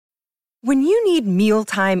When you need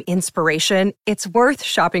mealtime inspiration, it's worth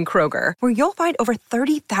shopping Kroger, where you'll find over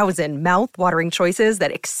 30,000 mouth-watering choices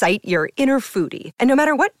that excite your inner foodie. And no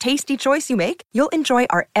matter what tasty choice you make, you'll enjoy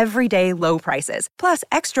our everyday low prices, plus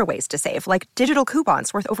extra ways to save, like digital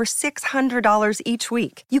coupons worth over $600 each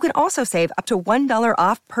week. You can also save up to $1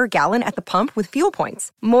 off per gallon at the pump with fuel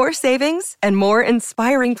points. More savings and more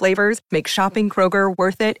inspiring flavors make shopping Kroger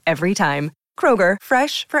worth it every time. Kroger,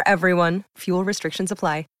 fresh for everyone. Fuel restrictions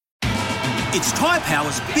apply. It's Tyre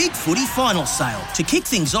Power's Big Footy Final Sale. To kick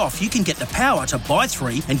things off, you can get the power to buy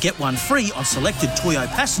 3 and get 1 free on selected Toyo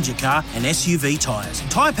passenger car and SUV tyres.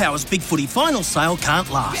 Tyre Power's Big Footy Final Sale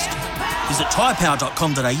can't last. Visit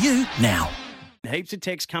tyrepower.com.au now. Heaps of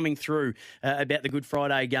texts coming through about the Good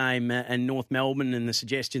Friday game and North Melbourne and the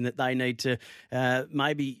suggestion that they need to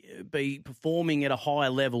maybe be performing at a higher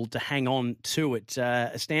level to hang on to it.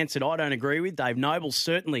 A stance that I don't agree with. Dave Noble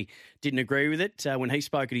certainly didn't agree with it when he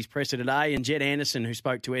spoke at his presser today. And Jed Anderson, who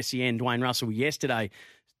spoke to SEN, Dwayne Russell, yesterday,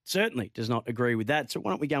 certainly does not agree with that. So why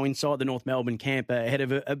don't we go inside the North Melbourne camp ahead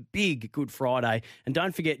of a big Good Friday. And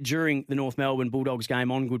don't forget, during the North Melbourne Bulldogs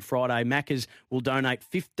game on Good Friday, Maccas will donate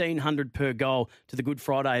 $1,500 per goal to the Good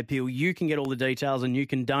Friday Appeal. You can get all the details and you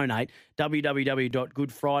can donate.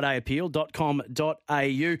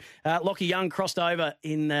 www.goodfridayappeal.com.au. Lachie Young crossed over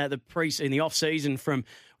in the off-season from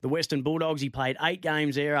the Western Bulldogs. He played 8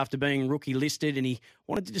 games there after being rookie listed, and he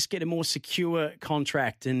wanted to just get a more secure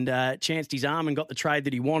contract and chanced his arm and got the trade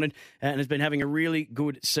that he wanted, and has been having a really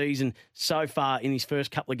good season so far in his first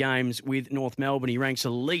couple of games with North Melbourne. He ranks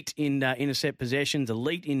elite in intercept possessions,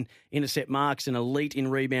 elite in intercept marks, and elite in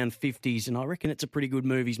rebound 50s, and I reckon it's a pretty good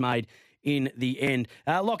move he's made in the end.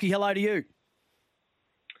 Lachie, hello to you.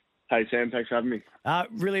 Hey, Sam. Thanks for having me.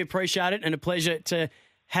 Really appreciate it, and a pleasure to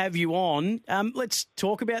have you on. Let's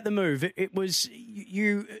talk about the move. It was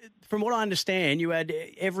you, from what I understand, you had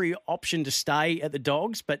every option to stay at the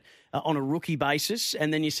Dogs, but on a rookie basis.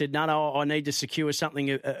 And then you said, no, I need to secure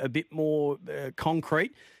something a bit more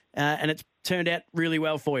concrete. And it's turned out really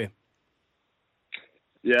well for you.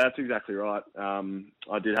 Yeah, that's exactly right.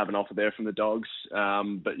 I did have an offer there from the Dogs.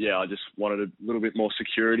 But yeah, I just wanted a little bit more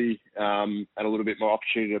security and a little bit more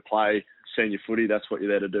opportunity to play senior footy. That's what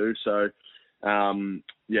you're there to do. So,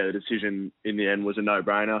 the decision in the end was a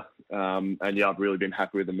no-brainer. And yeah, I've really been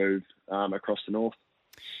happy with the move across the North.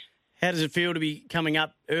 How does it feel to be coming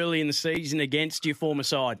up early in the season against your former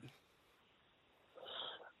side?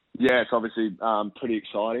 Yeah, it's obviously pretty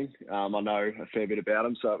exciting. I know a fair bit about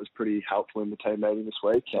them, so it was pretty helpful in the team meeting this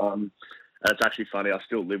week. It's actually funny, I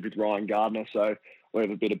still live with Ryan Gardner, so we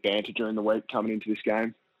have a bit of banter during the week coming into this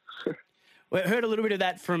game. We heard a little bit of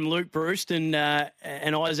that from Luke Bruce and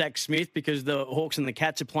Isaac Smith, because the Hawks and the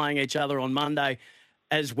Cats are playing each other on Monday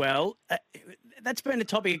as well. That's been a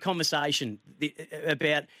topic of conversation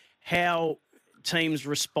about how teams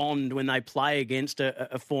respond when they play against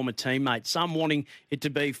a former teammate. Some wanting it to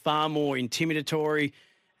be far more intimidatory.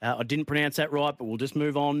 I didn't pronounce that right, but we'll just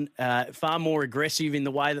move on. Far more aggressive in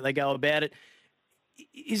the way that they go about it.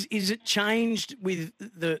 Is it changed with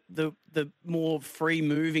the more free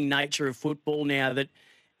moving nature of football now, that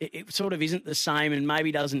it sort of isn't the same and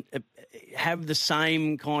maybe doesn't have the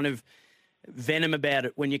same kind of venom about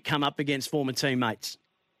it when you come up against former teammates?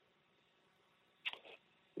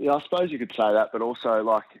 Yeah, I suppose you could say that, but also,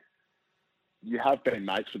 like, you have been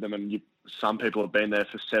mates with them, and some people have been there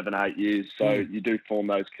for 7-8 years, so you do form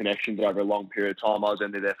those connections over a long period of time. I was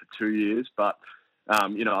only there for 2 years, but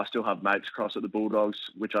I still have mates across at the Bulldogs,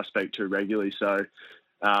 which I speak to regularly. So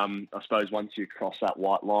I suppose once you cross that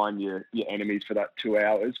white line, you're enemies for that 2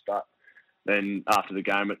 hours. But then after the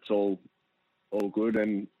game, it's all good,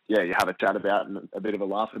 and yeah, you have a chat about it and a bit of a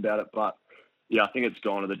laugh about it. But yeah, I think it's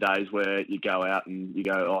gone to the days where you go out and you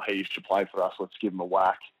go, oh, he used to play for us, let's give him a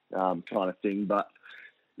whack, kind of thing. But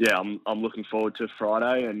yeah, I'm looking forward to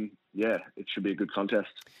Friday, and yeah, it should be a good contest.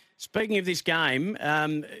 Speaking of this game,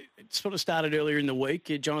 it sort of started earlier in the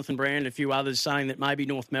week. Jonathan Brown and a few others saying that maybe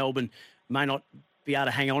North Melbourne may not be able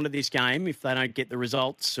to hang on to this game if they don't get the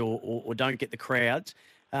results or don't get the crowds.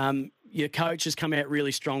 Your coach has come out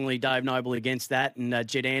really strongly, Dave Noble, against that, and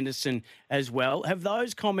Jed Anderson as well. Have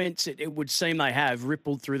those comments, it would seem they have,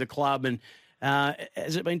 rippled through the club, and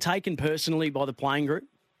has it been taken personally by the playing group?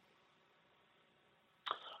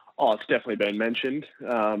 Oh, it's definitely been mentioned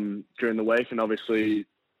during the week, and obviously,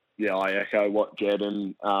 yeah, I echo what Jed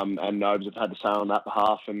and Nobes have had to say on that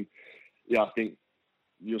behalf. And yeah, I think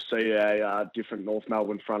you'll see a different North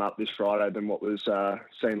Melbourne front up this Friday than what was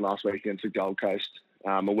seen last week against the Gold Coast.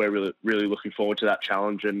 And we're really looking forward to that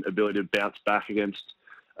challenge and ability to bounce back against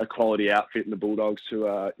a quality outfit in the Bulldogs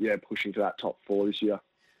to push into that top 4 this year.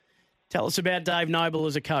 Tell us about Dave Noble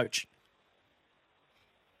as a coach.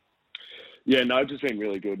 Yeah, Nobes has been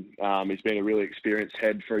really good. He's been a really experienced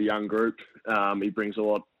head for a young group. He brings a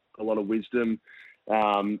lot of wisdom,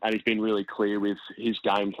 and he's been really clear with his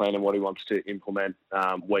game plan and what he wants to implement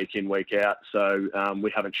week in, week out. So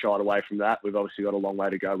we haven't shied away from that. We've obviously got a long way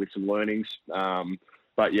to go with some learnings.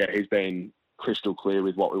 But yeah, he's been crystal clear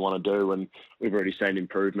with what we want to do, and we've already seen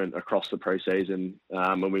improvement across the pre-season,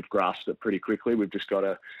 and we've grasped it pretty quickly. We've just got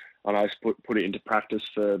to, put it into practice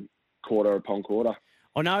for quarter upon quarter.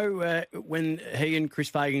 I know when he and Chris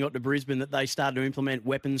Fagan got to Brisbane that they started to implement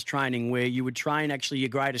weapons training where you would train actually your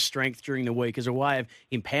greatest strength during the week as a way of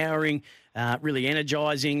empowering, really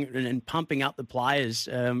energising and pumping up the players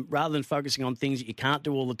rather than focusing on things that you can't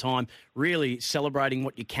do all the time, really celebrating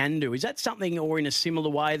what you can do. Is that something or in a similar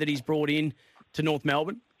way that he's brought in to North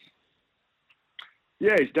Melbourne?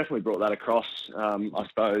 Yeah, he's definitely brought that across. I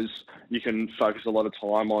suppose you can focus a lot of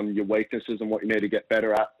time on your weaknesses and what you need to get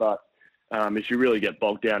better at, but if you really get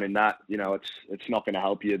bogged down in that, it's not going to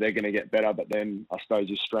help you. They're going to get better, but then I suppose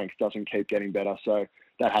your strength doesn't keep getting better. So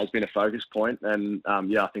that has been a focus point, and I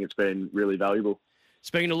think it's been really valuable.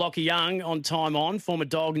 Speaking of Lachie Young, on time on, former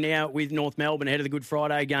Dog now with North Melbourne ahead of the Good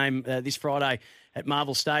Friday game this Friday at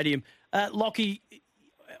Marvel Stadium. Lachie,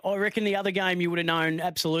 I reckon the other game you would have known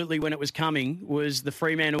absolutely when it was coming was the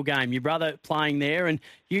Fremantle game. Your brother playing there, and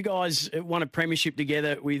you guys won a premiership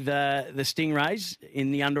together with the Stingrays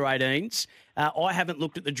in the under-18s. I haven't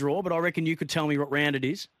looked at the draw, but I reckon you could tell me what round it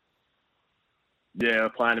is. Yeah, we're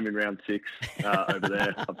playing him in round 6 over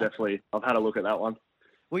there. I've had a look at that one.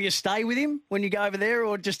 Will you stay with him when you go over there,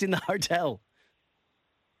 or just in the hotel?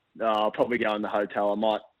 No, I'll probably go in the hotel.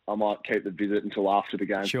 I might keep the visit until after the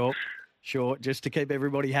game. Sure, just to keep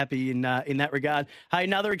everybody happy in that regard. Hey,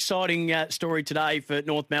 another exciting story today for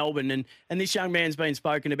North Melbourne, and this young man's been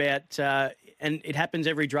spoken about, and it happens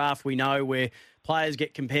every draft we know where players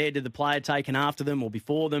get compared to the player taken after them or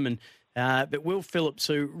before them, and but Will Phillips,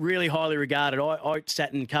 who really highly regarded, I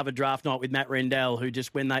sat and covered draft night with Matt Rendell, who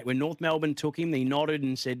just when North Melbourne took him, he nodded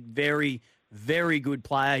and said, very, very good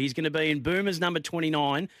player. He's going to be in Boomers number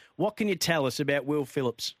 29. What can you tell us about Will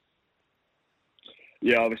Phillips?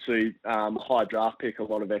 Yeah, obviously, high draft pick, a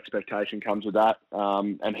lot of expectation comes with that.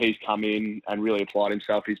 And he's come in and really applied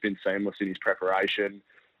himself. He's been seamless in his preparation,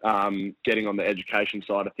 getting on the education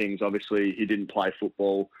side of things. Obviously, he didn't play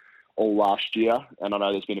football all last year. And I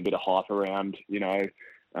know there's been a bit of hype around,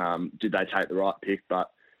 did they take the right pick? But,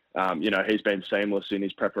 he's been seamless in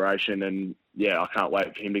his preparation. And, yeah, I can't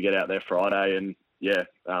wait for him to get out there Friday and,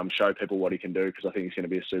 show people what he can do, because I think he's going to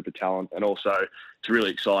be a super talent. And also, it's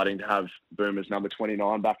really exciting to have Boomer's number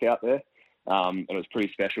 29 back out there. And it was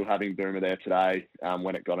pretty special having Boomer there today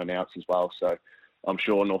when it got announced as well. So I'm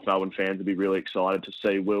sure North Melbourne fans will be really excited to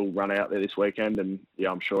see Will run out there this weekend. And,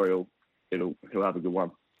 I'm sure he'll have a good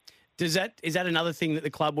one. Is that another thing that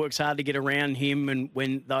the club works hard to get around him, and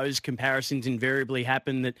when those comparisons invariably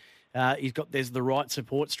happen, that there's the right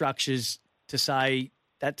support structures to say,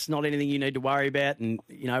 that's not anything you need to worry about, and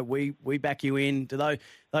we back you in. Do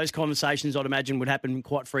those conversations, I'd imagine, would happen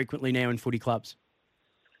quite frequently now in footy clubs?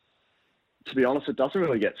 To be honest, it doesn't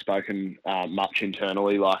really get spoken much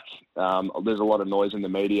internally. There's a lot of noise in the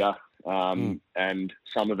media, and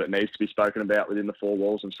some of it needs to be spoken about within the four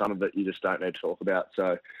walls, and some of it you just don't need to talk about.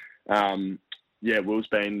 So, Will's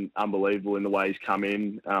been unbelievable in the way he's come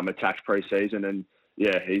in, attacked pre-season, and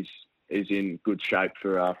he's in good shape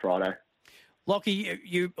for Friday.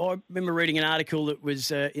 Lachie, I remember reading an article that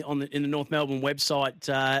was in the North Melbourne website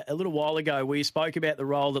a little while ago where you spoke about the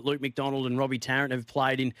role that Luke McDonald and Robbie Tarrant have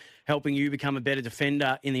played in helping you become a better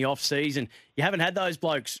defender in the off-season. You haven't had those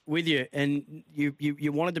blokes with you, and you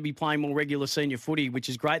wanted to be playing more regular senior footy, which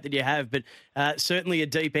is great that you have, but certainly a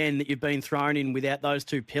deep end that you've been thrown in without those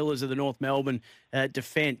two pillars of the North Melbourne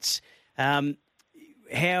defence.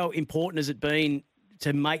 How important has it been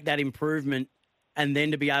to make that improvement and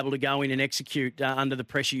then to be able to go in and execute under the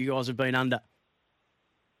pressure you guys have been under?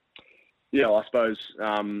 Yeah, well, I suppose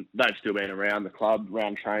they've still been around the club,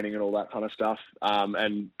 around training and all that kind of stuff.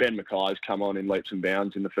 And Ben Mackay's come on in leaps and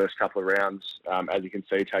bounds in the first couple of rounds, as you can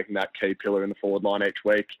see, taking that key pillar in the forward line each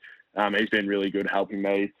week. He's been really good helping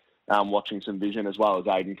me, watching some vision, as well as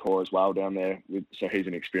Aiden Core as well down there. So he's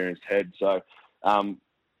an experienced head. So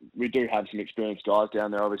we do have some experienced guys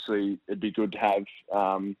down there. Obviously, it'd be good to have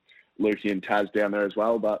Lukey and Taz down there as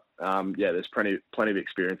well, but there's plenty of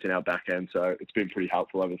experience in our back end, so it's been pretty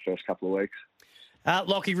helpful over the first couple of weeks.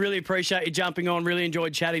 Lachie, really appreciate you jumping on. Really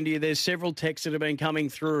enjoyed chatting to you. There's several texts that have been coming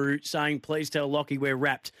through saying, please tell Lachie we're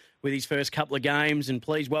wrapped with his first couple of games, and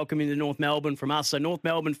please welcome him to North Melbourne from us. So North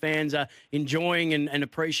Melbourne fans are enjoying and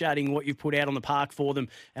appreciating what you've put out on the park for them,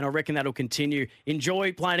 and I reckon that'll continue.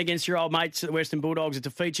 Enjoy playing against your old mates at the Western Bulldogs. It's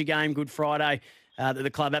a feature game, Good Friday, that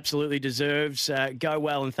the club absolutely deserves. Go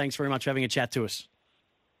well, and thanks very much for having a chat to us.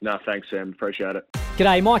 No, thanks, Sam. Appreciate it.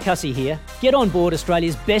 G'day, Mike Hussey here. Get on board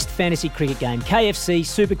Australia's best fantasy cricket game, KFC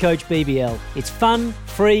Supercoach BBL. It's fun,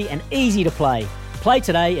 free and easy to play. Play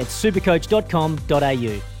today at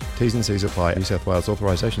supercoach.com.au. T's and C's apply. New South Wales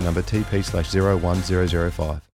authorisation number TP/01005.